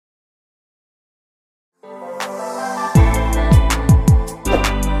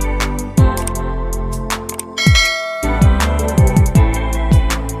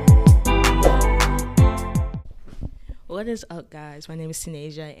is up, guys? My name is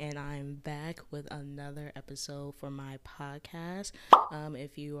TaNajia, and I'm back with another episode for my podcast.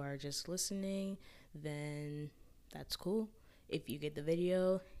 If you are just listening, then that's cool. If you get the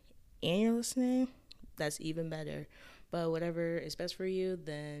video and you're listening, that's even better. But whatever is best for you,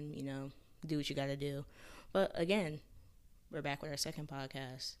 then, do what you gotta do. But again, we're back with our second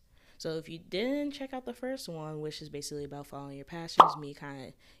podcast. So if you didn't check out the first one, which is basically about following your passions, me kind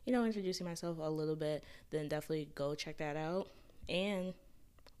of, introducing myself a little bit, then definitely go check that out. And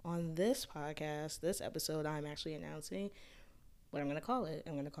on this podcast, this episode, I'm actually announcing what I'm going to call it.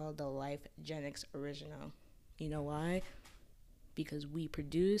 I'm going to call it the LifeGenix Original. You know why? Because we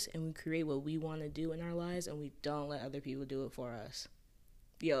produce and we create what we want to do in our lives, and we don't let other people do it for us.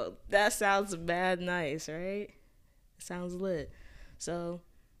 Yo, that sounds bad nice, right? It sounds lit. So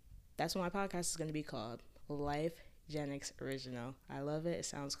that's what my podcast is going to be called, LifeGenix Original. I love it. It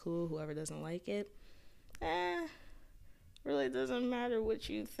sounds cool. Whoever doesn't like it, really doesn't matter what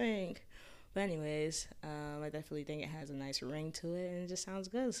you think. But anyways, I definitely think it has a nice ring to it, and it just sounds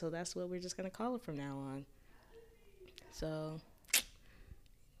good. So that's what we're just going to call it from now on. So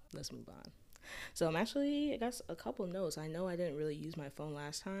let's move on. So I got a couple notes. I know I didn't really use my phone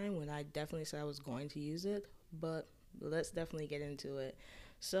last time when I definitely said I was going to use it, but let's definitely get into it.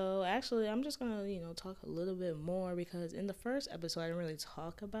 So actually, I'm just going to, talk a little bit more, because in the first episode, I didn't really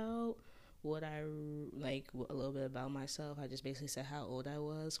talk about what I like, a little bit about myself. I just basically said how old I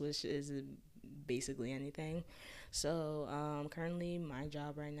was, which is basically anything. So currently, my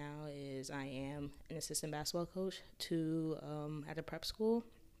job right now is I am an assistant basketball coach at a prep school.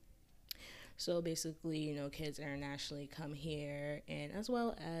 So basically, kids internationally come here, and as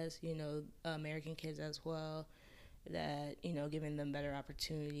well as, American kids as well, that, giving them better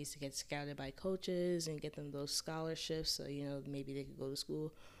opportunities to get scouted by coaches and get them those scholarships, so, maybe they could go to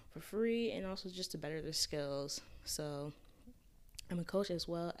school for free, and also just to better their skills. So I'm a coach, as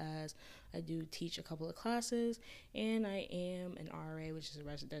well as I do teach a couple of classes, and I am an RA, which is a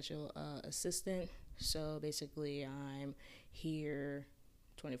residential assistant. So basically, I'm here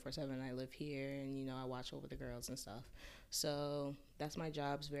 24/7. I live here, and I watch over the girls and stuff. So that's my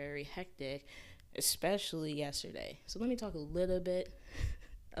job's very hectic, especially yesterday. So let me talk a little bit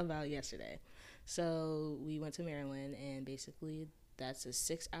about yesterday. So we went to Maryland, and basically that's a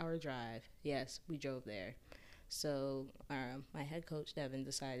 6-hour drive. Yes, we drove there. So my head coach, Devin,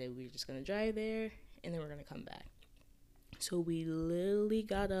 decided we were just going to drive there, and then we're going to come back. So we literally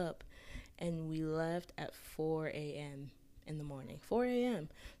got up, and we left at 4 a.m. in the morning. 4 a.m.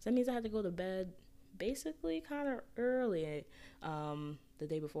 So that means I had to go to bed basically kind of early the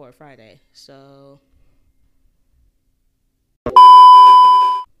day before, Friday. So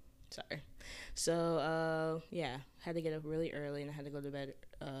sorry. So had to get up really early, and I had to go to bed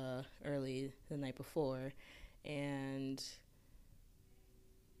early the night before, and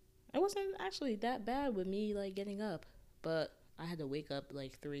it wasn't actually that bad with me like getting up, but I had to wake up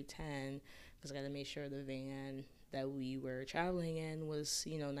like 3:10 because I got to make sure the van that we were traveling in was,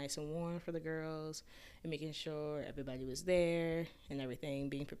 nice and warm for the girls, and making sure everybody was there and everything,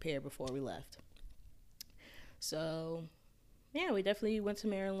 being prepared before we left. So yeah, we definitely went to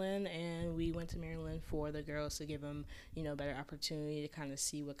Maryland, and we went to Maryland for the girls to give them, better opportunity to kind of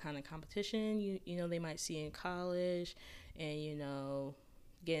see what kind of competition, they might see in college, and,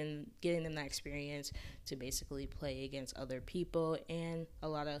 getting them that experience to basically play against other people. And a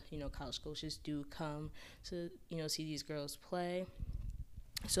lot of, college coaches do come to, see these girls play.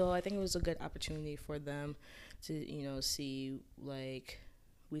 So I think it was a good opportunity for them to, see, like,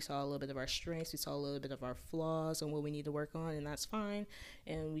 we saw a little bit of our strengths, we saw a little bit of our flaws and what we need to work on, and that's fine.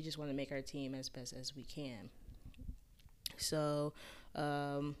 And we just want to make our team as best as we can. So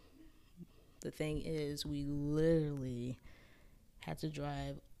the thing is, we literally had to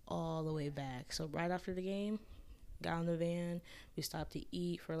drive all the way back. So right after the game, got in the van, we stopped to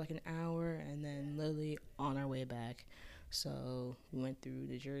eat for like an hour, and then literally on our way back. So we went through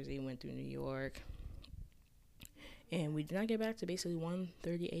New Jersey, went through New York, and we did not get back to basically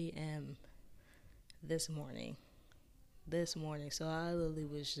 1:30 a.m. this morning. So I literally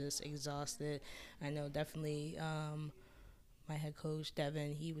was just exhausted. I know definitely my head coach,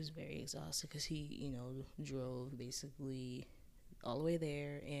 Devin, he was very exhausted because he, drove basically all the way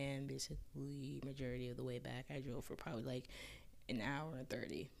there, and basically majority of the way back I drove for probably like an hour and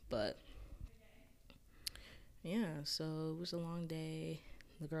 30. But yeah, so it was a long day.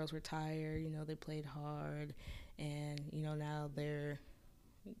 The girls were tired, they played hard, and now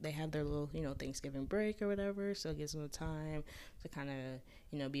they have their little, Thanksgiving break or whatever, so it gives them time to kind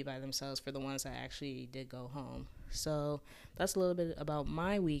of, be by themselves for the ones that actually did go home. So that's a little bit about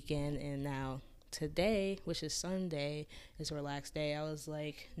my weekend, and now today, which is Sunday, is a relaxed day. I was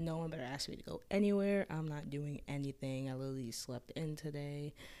like, no one better ask me to go anywhere. I'm not doing anything. I literally slept in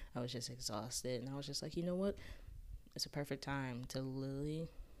today. I was just exhausted. And I was just like, you know what? It's a perfect time to literally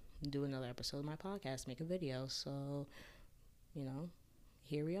do another episode of my podcast, make a video. So,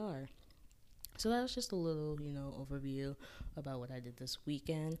 here we are. So that was just a little, overview about what I did this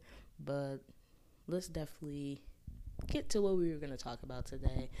weekend. But let's definitely get to what we were going to talk about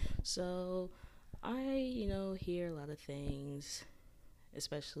today. So I, hear a lot of things,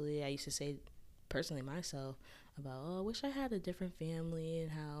 especially I used to say personally myself about, I wish I had a different family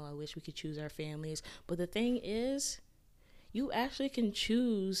and how I wish we could choose our families. But the thing is, you actually can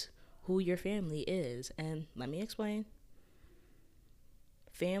choose who your family is. And let me explain.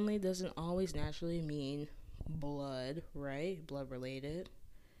 Family doesn't always naturally mean blood, right? Blood related.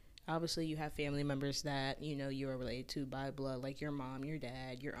 Obviously, you have family members that, you are related to by blood, like your mom, your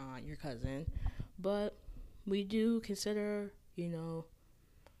dad, your aunt, your cousin. But we do consider,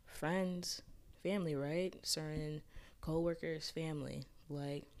 friends, family, right? Certain co-workers, family.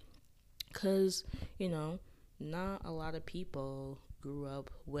 Like, because, not a lot of people grew up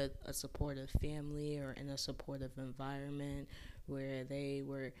with a supportive family or in a supportive environment where they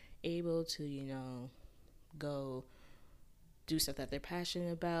were able to, go do stuff that they're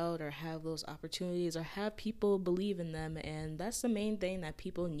passionate about or have those opportunities or have people believe in them. And that's the main thing that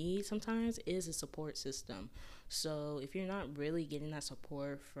people need sometimes is a support system. So if you're not really getting that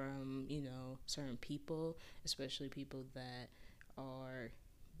support from, certain people, especially people that are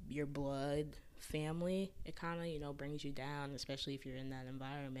your blood family, it kind of, brings you down, especially if you're in that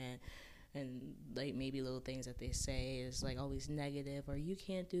environment. And like maybe little things that they say is like always negative, or you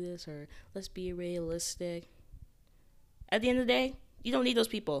can't do this, or let's be realistic. At the end of the day, you don't need those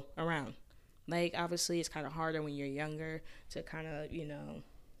people around. Like, obviously, it's kind of harder when you're younger to kind of,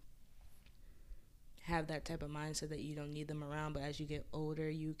 have that type of mindset that you don't need them around. But as you get older,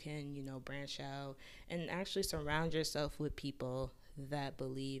 you can, branch out and actually surround yourself with people that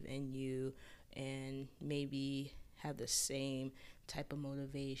believe in you and maybe have the same type of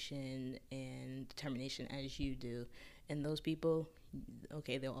motivation and determination as you do. And those people,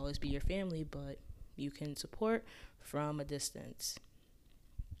 okay, they'll always be your family, but you can support from a distance.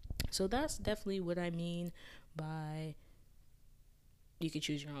 So that's definitely what I mean by you can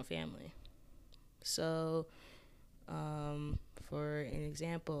choose your own family. So for an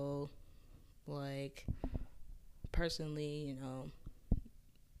example, like personally,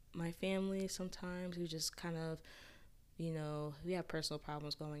 my family sometimes we just kind of, we have personal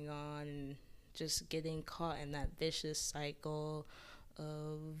problems going on and just getting caught in that vicious cycle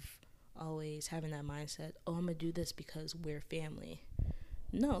of always having that mindset, I'm going to do this because we're family.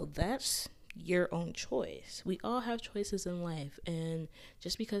 No, that's your own choice. We all have choices in life, and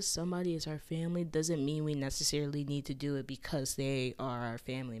just because somebody is our family doesn't mean we necessarily need to do it because they are our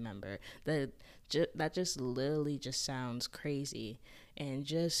family member. That just literally just sounds crazy. And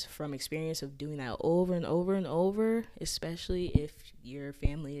just from experience of doing that over and over and over, especially if your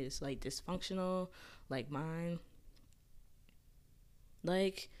family is like dysfunctional like mine,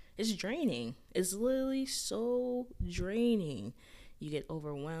 like it's draining. It's literally so draining. You get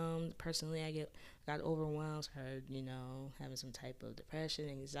overwhelmed. Personally, I got overwhelmed, started, having some type of depression,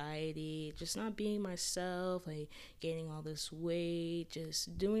 anxiety, just not being myself, like gaining all this weight,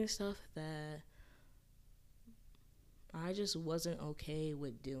 just doing stuff that I just wasn't okay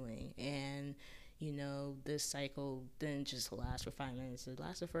with doing. And, this cycle didn't just last for 5 minutes. It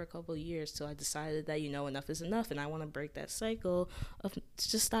lasted for a couple of years till I decided that, enough is enough. And I want to break that cycle of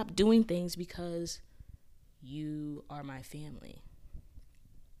just stop doing things because you are my family.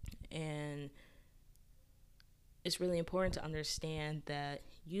 And it's really important to understand that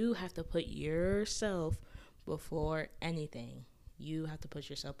you have to put yourself before anything. You have to put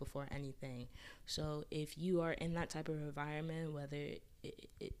yourself before anything. So if you are in that type of environment, whether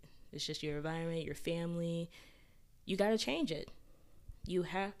it's just your environment, your family, you got to change it. You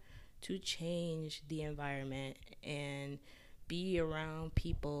have to change the environment and be around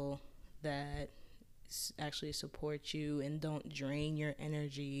people that actually support you and don't drain your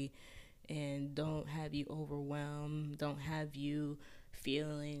energy and don't have you overwhelmed, don't have you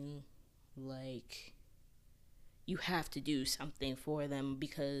feeling like you have to do something for them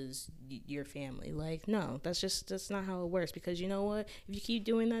because you're family. Like, no, that's not how it works. Because you know what? If you keep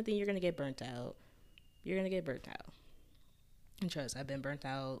doing that, then you're going to get burnt out. You're going to get burnt out. And trust, I've been burnt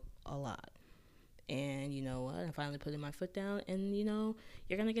out a lot. And you know what? I finally put my foot down. And,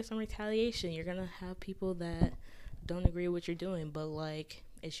 you're going to get some retaliation. You're going to have people that don't agree with what you're doing. But, like,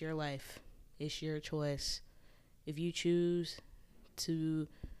 it's your life. It's your choice. If you choose to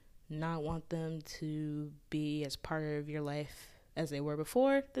not want them to be as part of your life as they were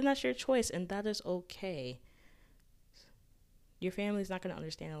before, then that's your choice, and that is okay. Your family's not going to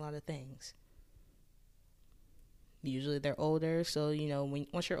understand a lot of things. Usually they're older, so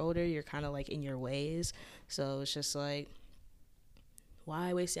once you're older, you're kind of like in your ways. So it's just like,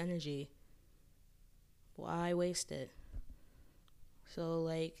 why waste energy? Why waste it? So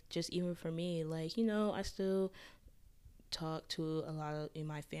like, just even for me, like, I still talk to a lot of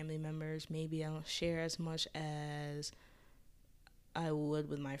my family members. Maybe I don't share as much as I would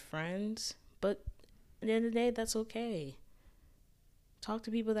with my friends, but at the end of the day, that's okay. Talk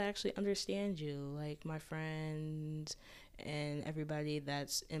to people that actually understand you, like my friends and everybody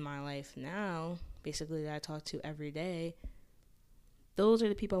that's in my life now, basically, that I talk to every day. Those are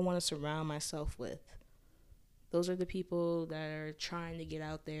the people I want to surround myself with. Those are the people that are trying to get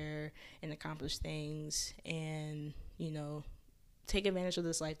out there and accomplish things and, take advantage of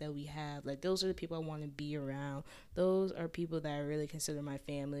this life that we have. Like, those are the people I want to be around. Those are people that I really consider my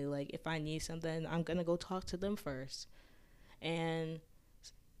family. Like, if I need something, I'm going to go talk to them first. And,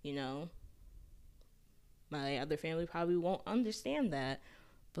 my other family probably won't understand that.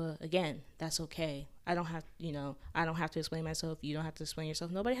 But again, that's okay. I don't have to explain myself. You don't have to explain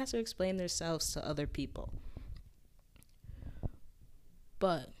yourself. Nobody has to explain themselves to other people.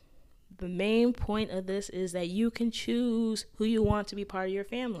 But the main point of this is that you can choose who you want to be part of your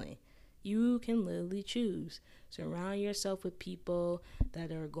family. You can literally choose. Surround yourself with people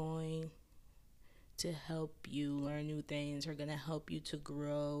that are going to help you learn new things, are going to help you to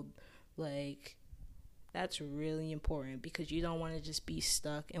grow. Like, that's really important, because you don't want to just be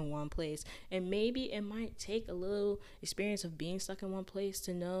stuck in one place. And maybe it might take a little experience of being stuck in one place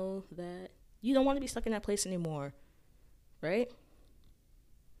to know that you don't want to be stuck in that place anymore, right?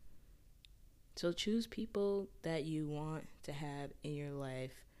 So choose people that you want to have in your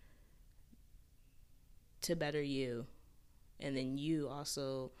life to better you, and then you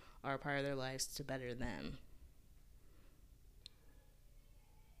also are a part of their lives to better them.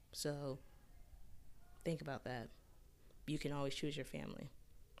 So think about that. You can always choose your family.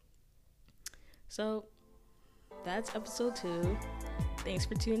 So that's episode 2. Thanks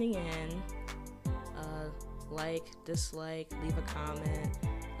for tuning in. Like, dislike, leave a comment.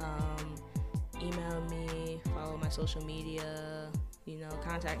 Email me, follow my social media,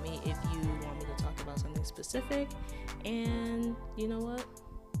 contact me if you want me to talk about something specific. And you know what?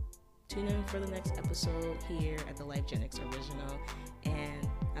 Tune in for the next episode here at the LifeGenix Original, and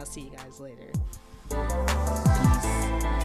I'll see you guys later. Peace.